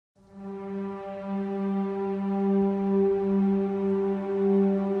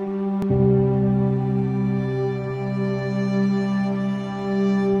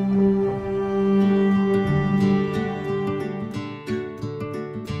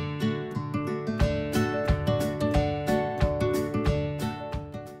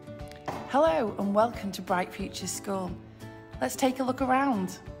Hello and welcome to Bright Futures School. Let's take a look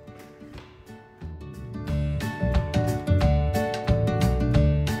around.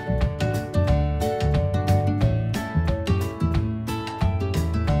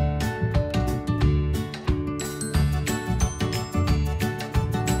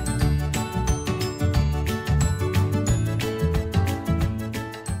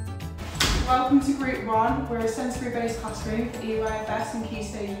 Welcome to Group 1. We're a sensory-based classroom for EYFS and Key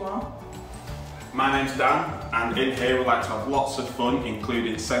Stage 1. My name's Dan, and in here we like to have lots of fun,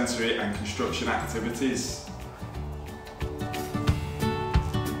 including sensory and construction activities.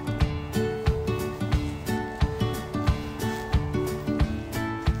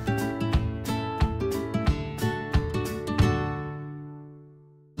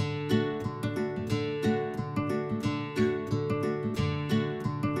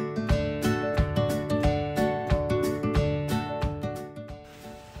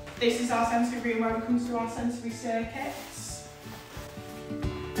 This is our sensory room where we come to our sensory circuits.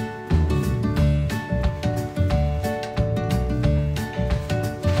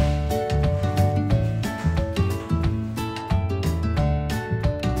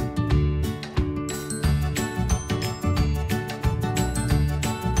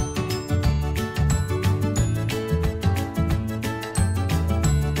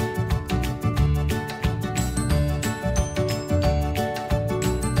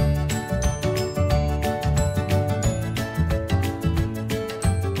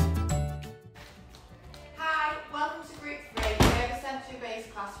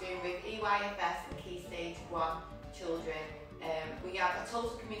 Classroom with EYFS and Key Stage 1 children. We have a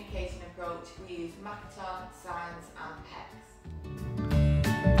total communication approach. We use Makaton, signs and PECS.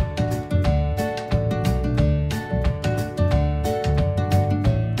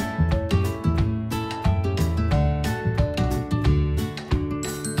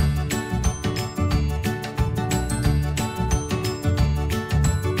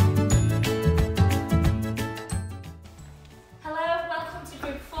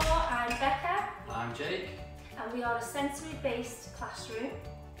 I'm Jake. And we are a sensory-based classroom.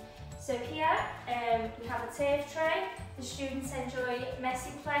 So here we have a turf tray. The students enjoy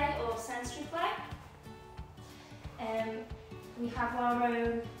messy play or sensory play. We have our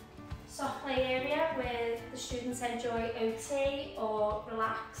own soft play area where the students enjoy OT or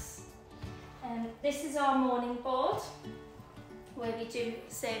relax. This is our morning board where we do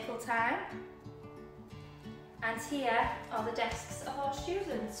circle time. And here are the desks of our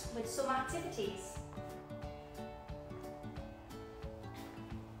students with some activities.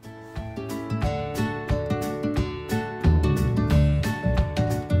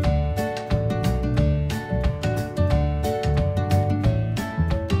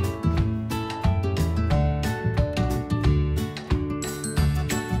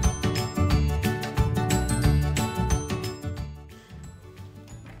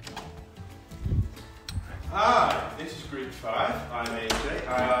 Hi, this is Group 5. I'm AJ.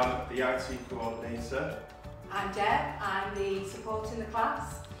 I am the IT coordinator. I'm Deb. I'm the support in the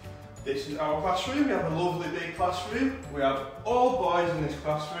class. This is our classroom. We have a lovely big classroom. We have all boys in this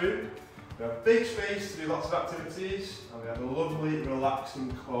classroom. We have big space to do lots of activities, and we have a lovely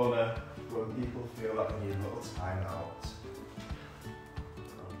relaxing corner where people feel that they need a little time out.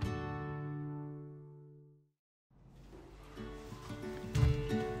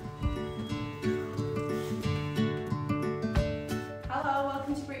 Hello,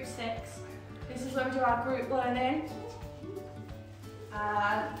 welcome to Group 6. This is where we do our group learning.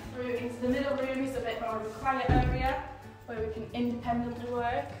 And through into the middle room is a bit more of a quiet area where we can independently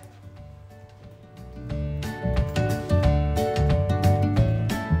work.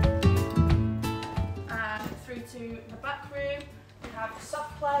 And through to the back room, we have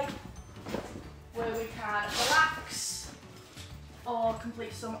soft play where we can relax or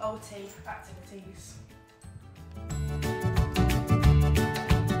complete some OT activities.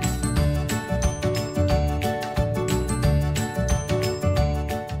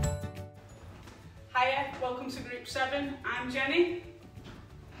 Hiya, welcome to Group 7. I'm Jenny.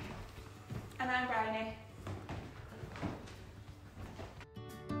 And I'm Bryony.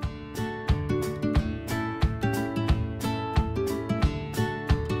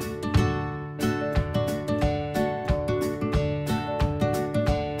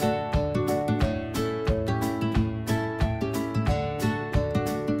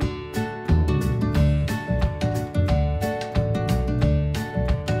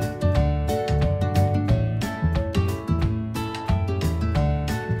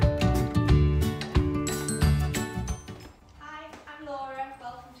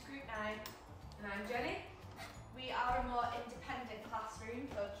 We are a more independent classroom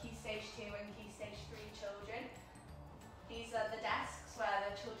for Key Stage 2 and Key Stage 3 children. These are the desks where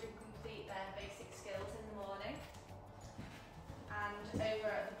the children complete their basic skills in the morning. And over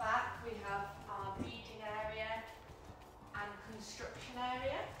at the back we have our reading area and construction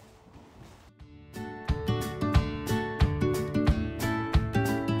area.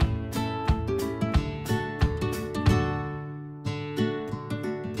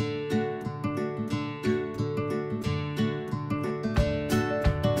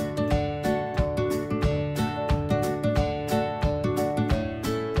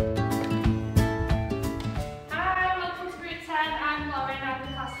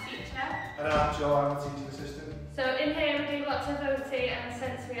 And I'm Joe, I'm a teaching assistant. So in here we do lots of OT and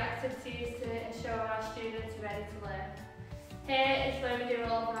sensory activities to ensure our students are ready to learn. Here is where we do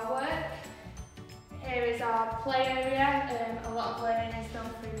all of our work. Here is our play area, a lot of learning is done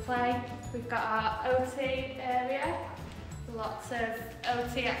through play. We've got our OT area, lots of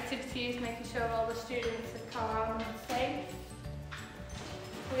OT activities, making sure all the students are calm and safe.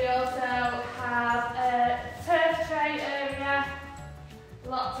 We also have a turf tray area,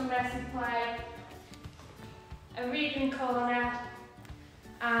 lots of messy play, a reading corner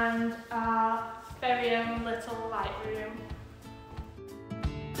and our very own little light room.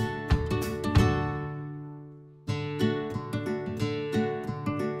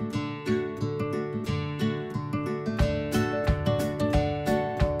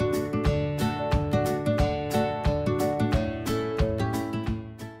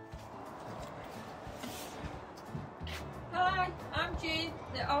 Hi, I'm Jean,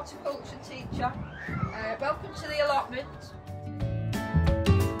 the horticulture teacher. Welcome to the allotment.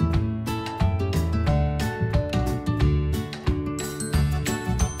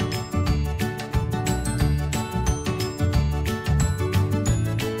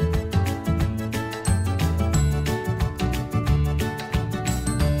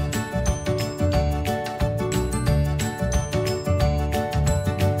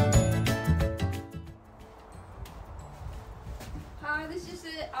 Hi, this is the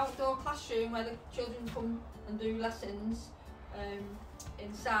outdoor classroom where the children come and do lessons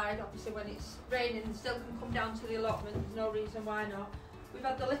inside. Obviously when it's raining they still can come down to the allotment, there's no reason why not. We've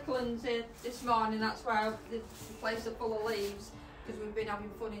had the little ones in this morning, that's why the place are full of leaves, because we've been having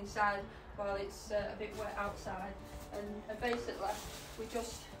fun inside while it's a bit wet outside. And basically we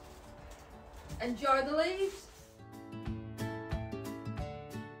just enjoy the leaves.